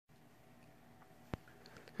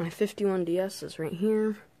My 51DS is right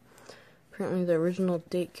here. Apparently the original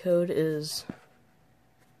date code is,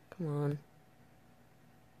 come on,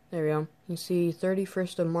 there we go. You see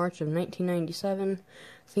 31st of March of 1997.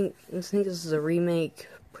 I think this is a remake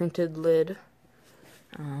printed lid.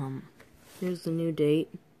 Here's the new date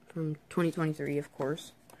from 2023, of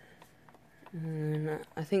course. And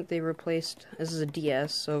I think they replaced, this is a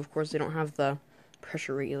DS, so of course they don't have the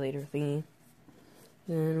pressure regulator thingy.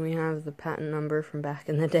 Then we have the patent number from back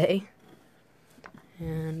in the day.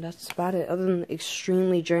 And that's about it, other than the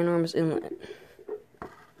extremely ginormous inlet.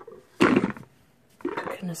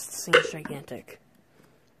 Goodness, this thing is gigantic.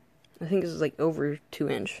 I think this is like over 2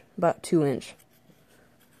 inch, about 2 inch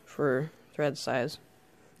for thread size.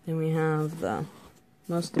 Then we have the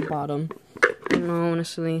most of the bottom. I don't know,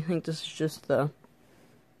 honestly, I think this is just the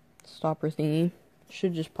stopper thingy.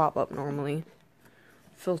 Should just pop up normally.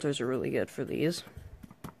 Filters are really good for these.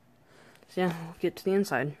 So yeah, we'll get to the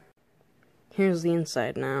inside. Here's the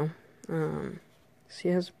inside now. See,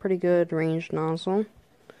 it has a pretty good ranged nozzle.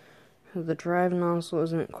 The drive nozzle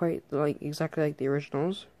isn't quite exactly like the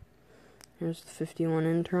originals. Here's the 51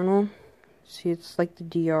 internal. See, it's like the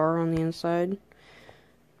DR on the inside,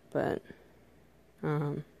 but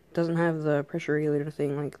doesn't have the pressure regulator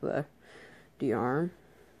thing like the DR.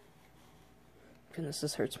 Goodness,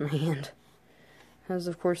 this hurts my hand. Has,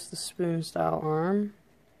 of course, the spoon style arm.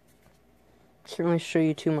 Can't really show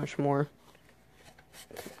you too much more.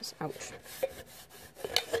 Ouch.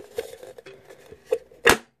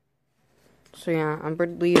 So yeah, I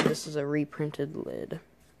believe this is a reprinted lid.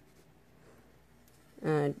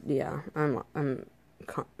 Yeah,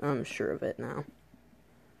 I'm sure of it now.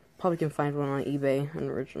 Probably can find one on eBay, an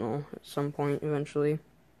original, at some point eventually.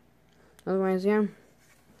 Otherwise, yeah.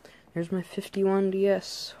 There's my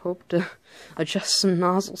 51DS. Hope to adjust some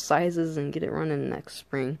nozzle sizes and get it running next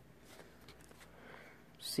spring.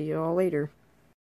 See you all later.